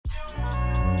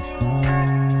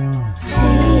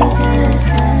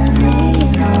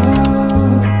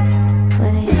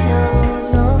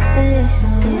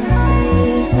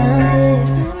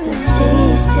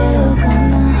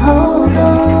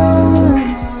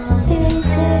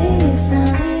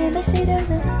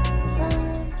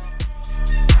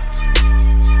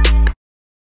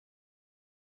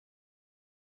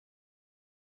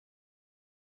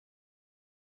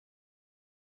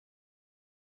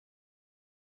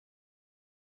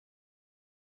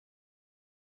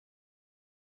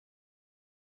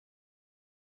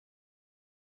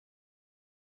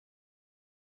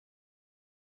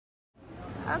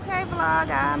Okay, vlog,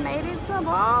 I made it to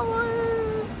Bali.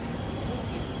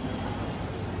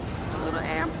 A little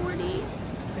airporty.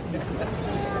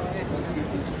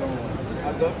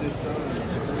 I love this song.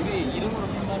 You don't want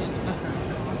to put money.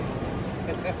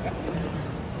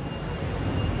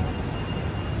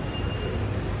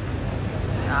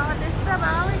 Y'all, this is the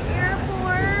Bali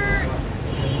airport.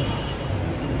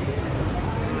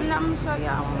 And I'm gonna show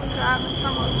y'all when we're driving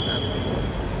some more stuff.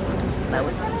 But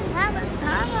we're gonna have a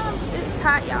time. It's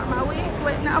hot, y'all. My wig's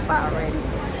sweating off already.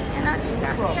 And I just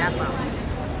got the cap on.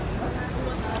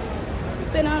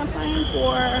 Been on a plane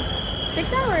for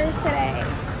 6 hours today.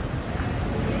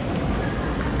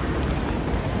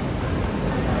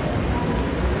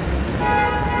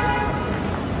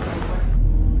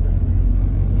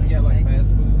 Yeah, like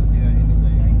fast food. Yeah,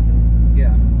 anything.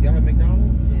 Yeah. Y'all have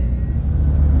McDonald's?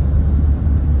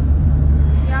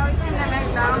 Y'all, we came to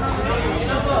McDonald's.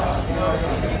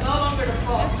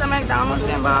 It's the McDonald's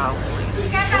involved.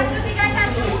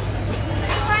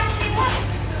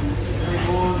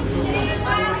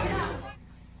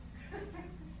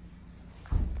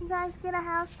 You guys get a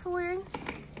house tour.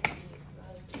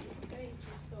 Thank you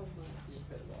so much.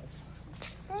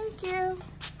 Thank you.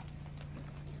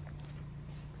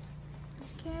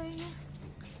 Okay.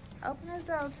 Open the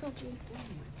door, Tuki.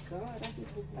 God, I get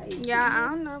to stay. Yeah, I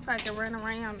don't know if I can run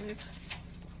around this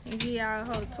and give y'all a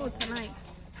whole tour tonight.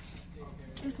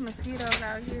 There's mosquitoes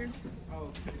out here.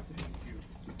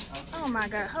 Oh my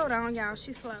God, hold on y'all,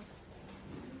 she's slow.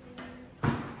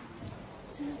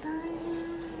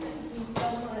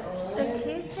 The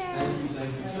kitchen.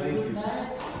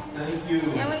 Thank you.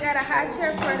 And we got a high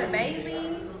chair for the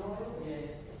baby.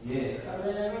 Yes.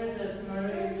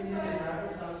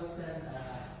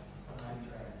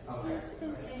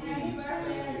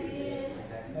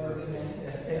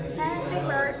 Happy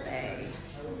birthday.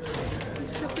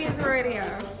 Sophia's ready,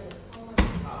 y'all.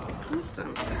 My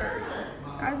stomach hurt.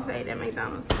 I just ate at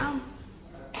McDonald's.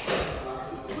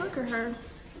 Look at her.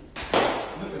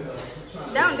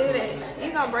 Don't do that.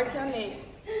 You're gonna break your neck.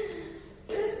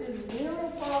 This is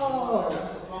beautiful.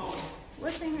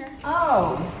 What's in here?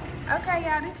 Oh, Okay,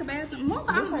 y'all, this is the bathroom. Move,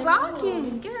 I'm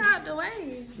vlogging. Get out the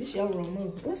way. this your room.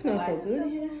 Move. It smells so good in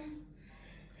here.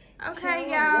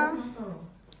 Okay, y'all.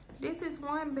 This is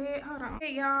one bed. Hold on.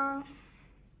 Hey, y'all.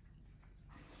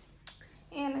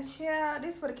 And a chair.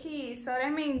 This for the kids. So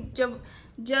that means Job,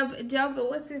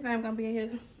 what's his name gonna be in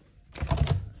here?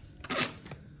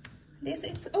 This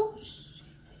is, oh,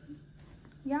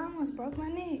 y'all almost broke my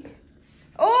neck.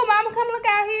 Oh, mama, come look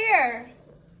out here.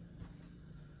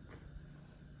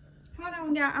 Hold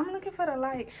on, y'all. I'm looking for the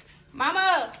light.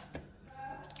 Mama,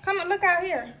 come and look out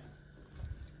here.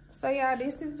 So, y'all,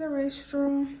 this is the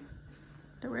restroom.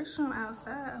 The restroom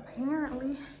outside,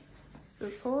 apparently. It's the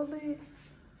toilet.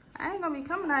 I ain't gonna be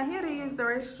coming out here to use the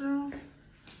restroom.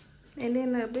 And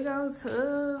then the big old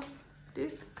tub.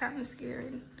 This kind of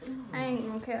scary. I ain't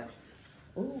gonna care.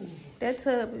 Ooh. That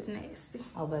tub is nasty.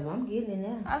 Oh, baby, I'm getting it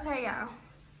now. Okay, y'all.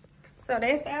 So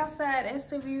that's the outside. That's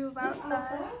the view of This outside.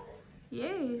 outside?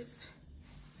 Yes.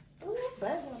 Ooh,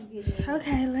 baby, I'm getting it.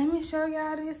 Okay, let me show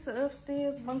y'all this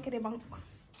upstairs bunkity bunk.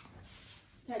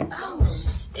 Oh,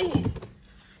 shit.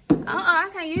 I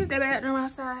can't use that bathroom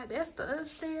outside. That's the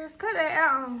upstairs. Cut that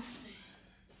out.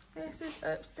 This is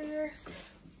upstairs.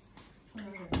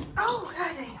 Oh,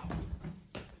 goddamn.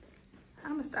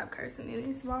 I'm gonna stop cursing in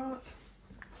this vlog.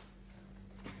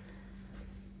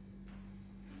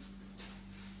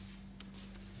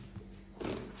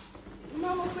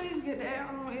 Mama, please get that.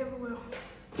 I don't ever will.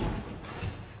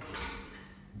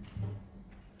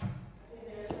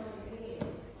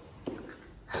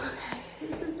 Okay,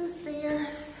 this is the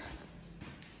stairs.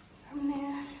 From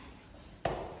there.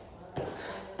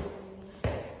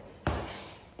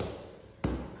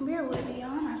 Bear with me,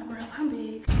 y'all. I'm out of breath. I'm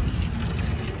big.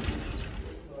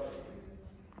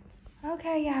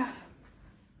 Okay, y'all.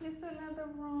 This is another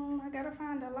room. I gotta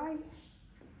find a light.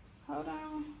 Hold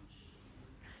on.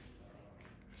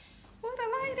 Where the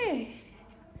light at?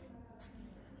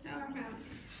 Oh, I found it.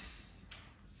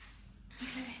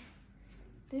 Okay.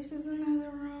 This is another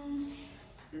room.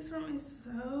 This room is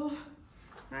so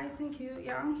nice and cute.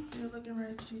 Y'all, I'm still looking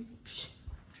real cute.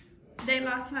 They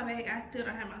lost my bag. I still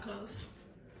don't have my clothes.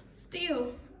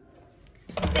 Still.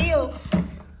 But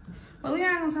we're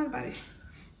not gonna talk about it.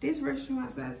 This restroom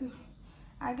outside too.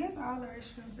 I guess all the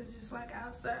restrooms are just like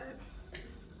outside.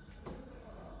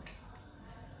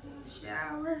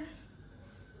 Shower.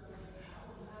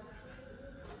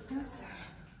 Outside.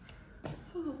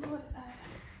 Ooh, Lord, it's hot.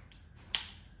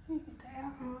 Let me get that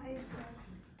out on ASAP.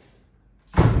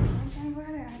 I can't go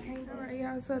there. I can't go right,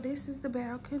 y'all. So this is the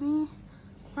balcony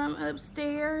from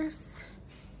upstairs.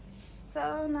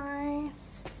 So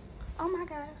nice. Oh my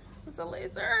God, it's a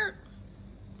lizard.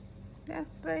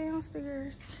 That's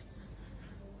downstairs.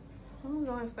 I'm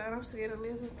going inside. I'm scared of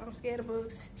lizards. I'm scared of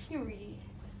bugs. Period.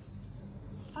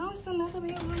 Oh, it's another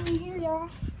bedroom in here, y'all.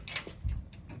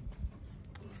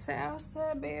 It's an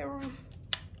outside bedroom.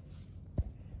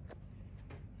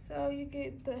 So you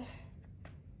get this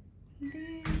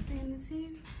and the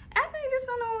TV. I think this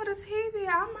one over the TV.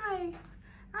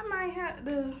 I might have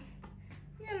to,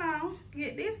 you know,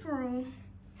 get this room.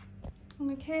 And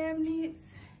the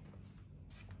cabinets.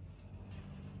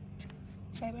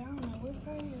 Baby, I don't know what's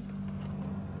that.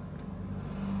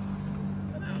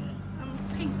 I'm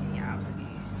peeking, y'all see.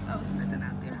 Oh, there's nothing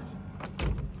out there.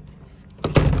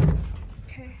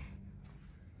 Okay.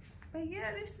 But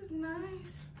yeah, this is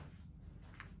nice.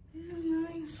 This is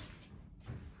nice.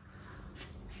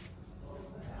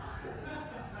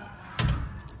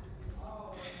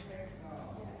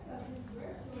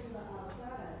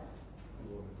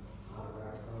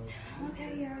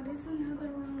 Okay, y'all, this is another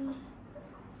room.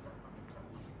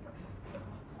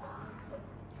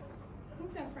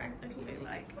 They're practically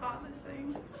like all the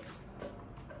same.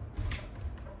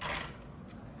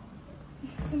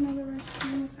 It's another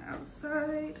restroom. It's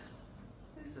outside.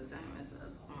 It's the same as the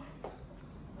other one.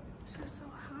 It's just so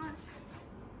hot.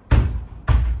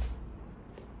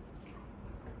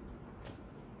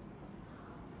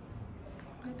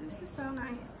 But this is so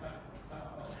nice.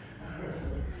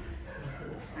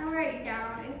 Alright,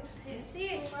 y'all. It's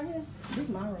it right here. This is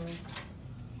my room.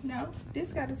 No,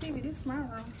 this got the TV. This is my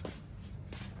room.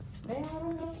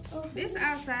 Oh, This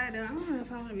outside though. I don't know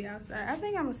if I want to be outside. I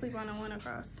think I'm gonna sleep on the one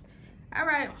across. All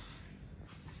right.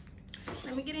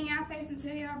 Let me get in y'all face and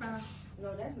tell y'all bye.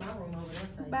 no, that's my room over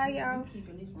there. Bye, y'all. I'm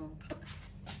keeping this room.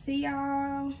 See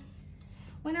y'all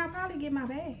when I probably get my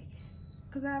bag,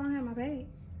 cause I don't have my bag.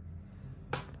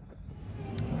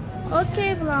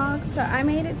 Okay, vlog. So I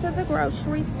made it to the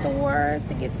grocery store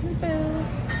to get some food.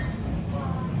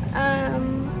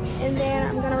 And then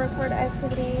I'm gonna record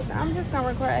activities. I'm just gonna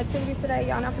record activities today.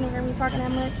 Y'all not gonna hear me talking that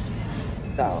much.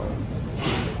 So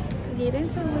get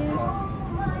into it.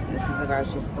 This is the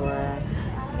grocery store.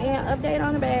 And update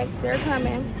on the bags. They're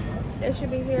coming. They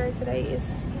should be here. Today is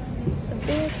the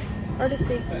 5th or the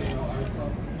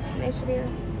 6th. They should be here.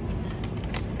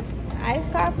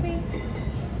 Iced coffee.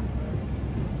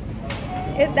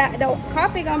 Is that the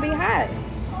coffee gonna be hot?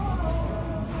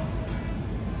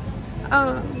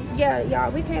 Yeah,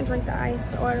 y'all, we can't drink the ice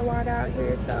or the water out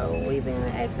here, so we've been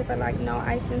asking for like no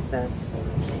ice and stuff.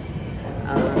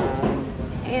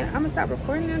 And I'm gonna stop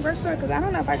recording in the grocery store because I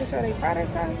don't know if I can show their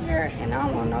products out here, and I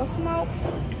don't want no smoke.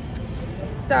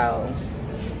 So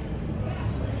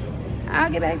I'll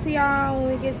get back to y'all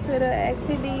when we get to the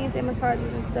activities and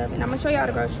massages and stuff, and I'm gonna show y'all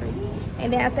the groceries.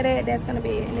 And then after that, that's gonna be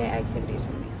it, and then activities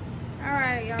for me. All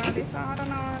right, y'all, this all the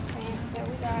nonsense that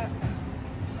we got.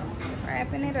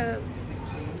 Wrapping it up.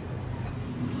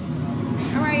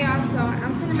 All right, y'all, so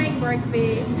I'm gonna make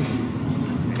breakfast.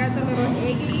 I got the little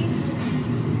eggies.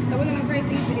 So we're gonna break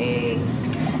these eggs.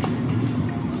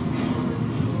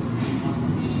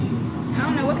 I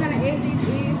don't know what kind of egg these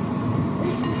is.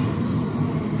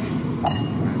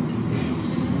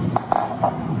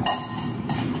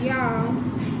 Y'all,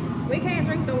 we can't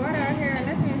drink the water out here or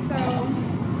nothing, so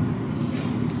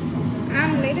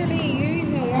I'm literally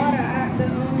using water out the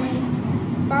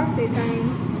faucet thing.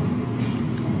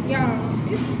 Y'all,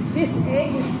 this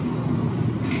egg is,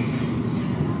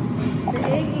 the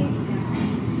egg is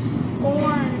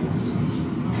orange.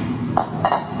 I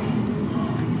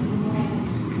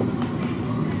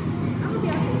hope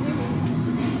y'all can hear me.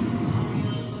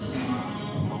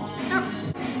 Oh,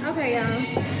 okay, y'all.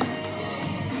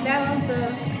 That was the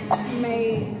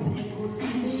made.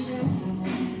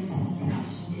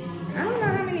 I don't know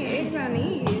how many eggs I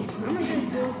need. I'm gonna just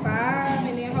do 5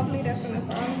 and then hopefully that's enough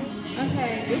for all of it.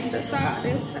 Okay, this is the salt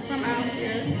that's from out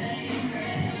here.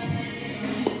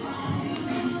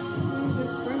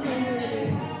 Just sprinkle a little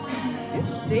bit.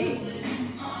 It's thick.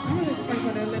 I'm gonna just sprinkle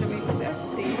it a little bit because that's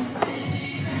thick.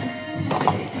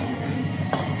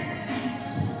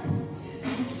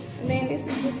 And then this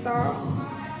is the salt.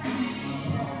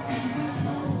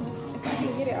 If I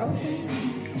can get it open.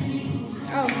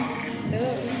 Oh,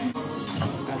 duh.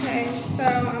 Okay, so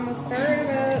I'm gonna stir it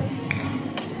up.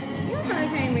 Y'all probably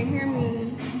can't even hear me.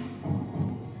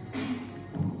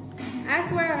 I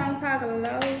swear I don't talk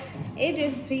low. It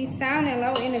just be sounding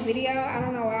low in the video. I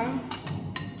don't know why.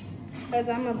 Cause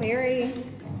I'm a very,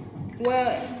 well,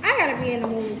 I gotta be in the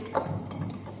mood.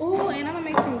 Ooh, and I'm gonna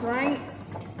make some drinks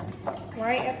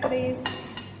right after this.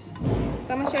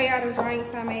 So I'm gonna show y'all the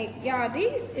drinks I make. Y'all,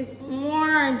 these is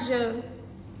orange.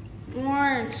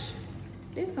 Orange.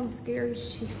 This is some scary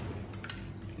shit.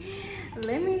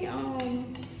 Let me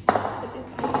put this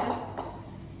on.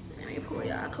 Let me pull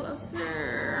y'all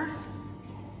closer.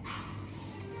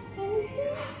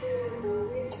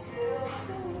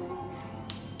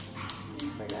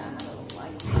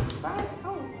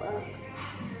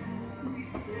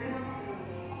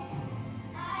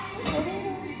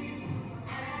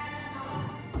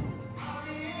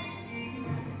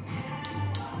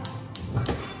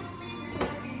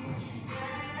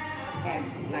 Okay,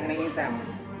 I'm not gonna use that one.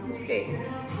 It's good.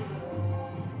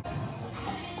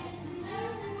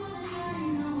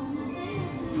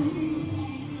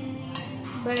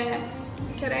 But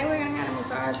today we're gonna have a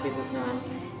massage people come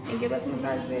and give us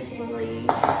massages for free.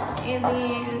 And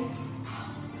then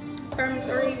from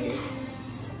 3,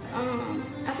 I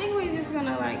think we're just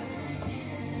gonna like,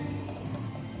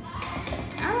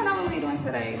 I don't know what we're doing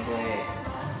today, but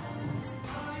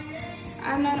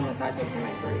I know the massage people come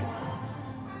at 3.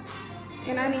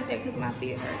 And I need that because my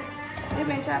feet hurt. We've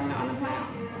been traveling on the plane.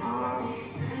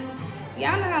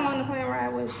 Y'all know how long the plane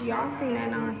ride was. Y'all seen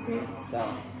that nonsense.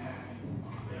 So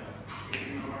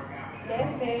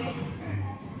that's it.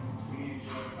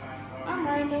 I'm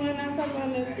rambling. I'm talking about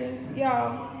nothing.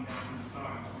 Y'all,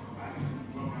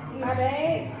 my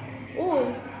bag.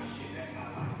 Ooh.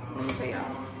 Let me tell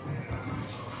y'all.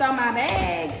 So my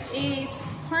bag is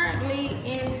currently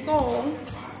in Seoul.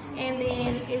 And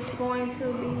then it's going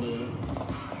to be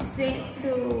sent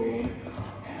to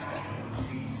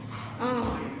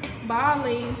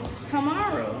Bali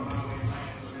tomorrow.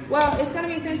 Well, it's gonna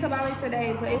be sent to Bali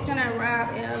today, but it's gonna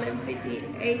arrive at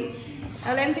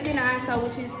 11:59, so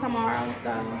which is tomorrow.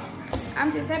 So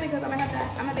I'm just happy because I'm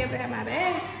gonna be able to have my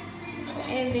bag,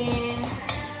 and then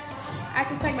I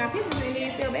can take my pictures and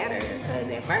then feel better. Because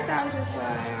at first I was just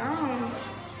like,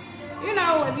 you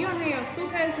know, if you don't have your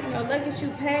suitcase and your luggage you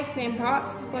packed and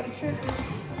boxed for the trip,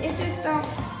 it just don't.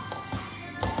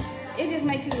 It just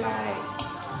make you like.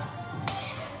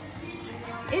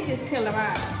 It just kill the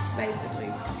vibe, basically.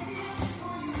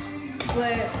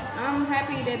 But I'm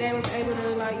happy that they was able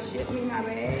to like ship me my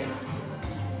bag.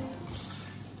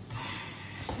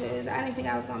 Cause I didn't think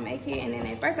I was gonna make it. And then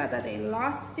at first I thought they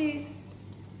lost it.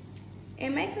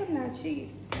 And makeup not cheap.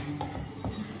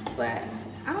 But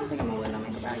I don't think I'm gonna wear no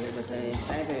makeup out here because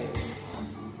baby,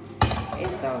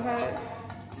 it's so hot.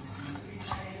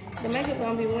 The makeup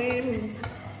gonna be wearing me.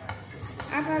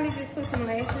 I probably just put some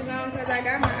lashes on because I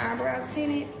got my eyebrows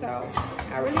tinted, so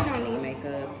I really don't need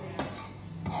makeup.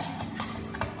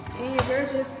 And your girl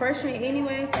just brushing it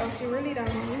anyway, so she really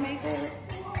don't need makeup.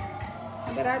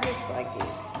 But I just like it.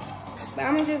 But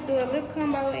I'm gonna just do a lip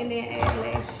combo and then add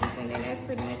lashes, and then that's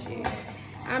pretty much it.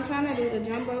 I'm trying to do the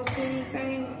jumbo skin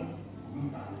thing.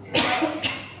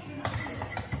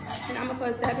 And I'm gonna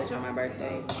post that picture on my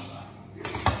birthday.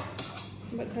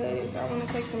 Because I want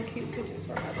to take some cute pictures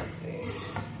for my birthday.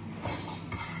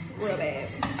 Real bad.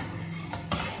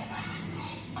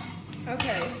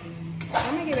 Okay.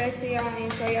 I'm going to get back to y'all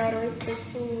and show y'all the rest of this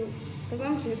food. Because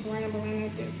I'm just rambling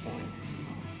at this point.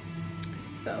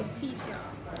 So, peace,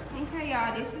 y'all. Okay,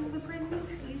 y'all. This is the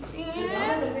presentation.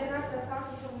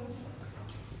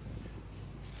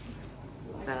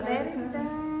 So, that is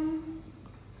done.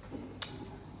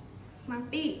 My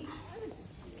feet.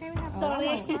 Okay, we have some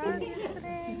massages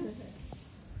today.